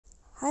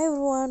Hi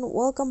everyone,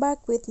 welcome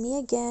back with me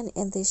again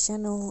in this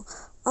channel.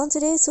 On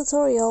today's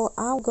tutorial,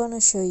 I'm gonna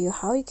show you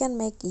how you can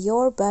make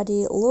your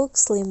body look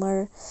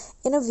slimmer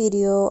in a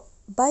video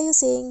by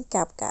using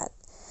CapCut.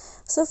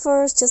 So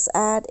first, just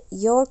add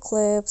your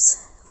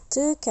clips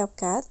to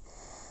CapCut.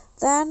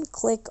 Then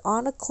click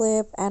on a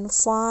clip and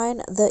find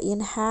the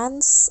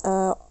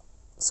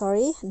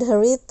the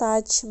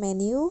retouch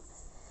menu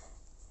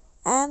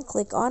and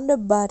click on the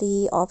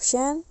body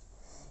option.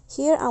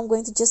 Here I'm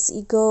going to just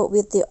go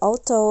with the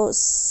auto,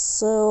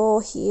 so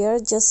here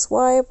just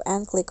swipe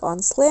and click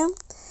on slim.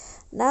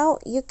 Now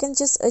you can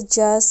just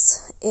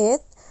adjust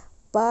it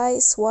by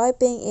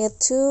swiping it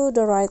to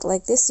the right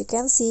like this. You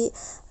can see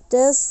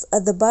this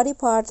the body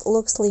part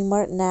looks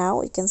slimmer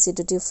now. You can see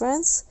the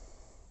difference.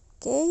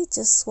 Okay,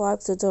 just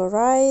swipe to the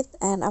right,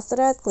 and after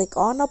that click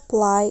on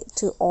apply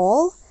to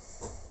all,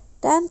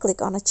 then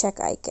click on a check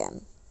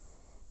icon.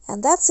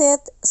 And that's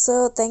it.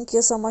 So thank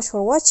you so much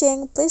for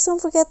watching. Please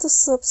don't forget to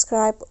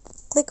subscribe,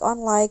 click on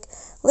like,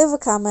 leave a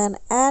comment,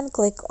 and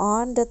click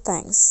on the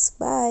thanks.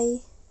 Bye.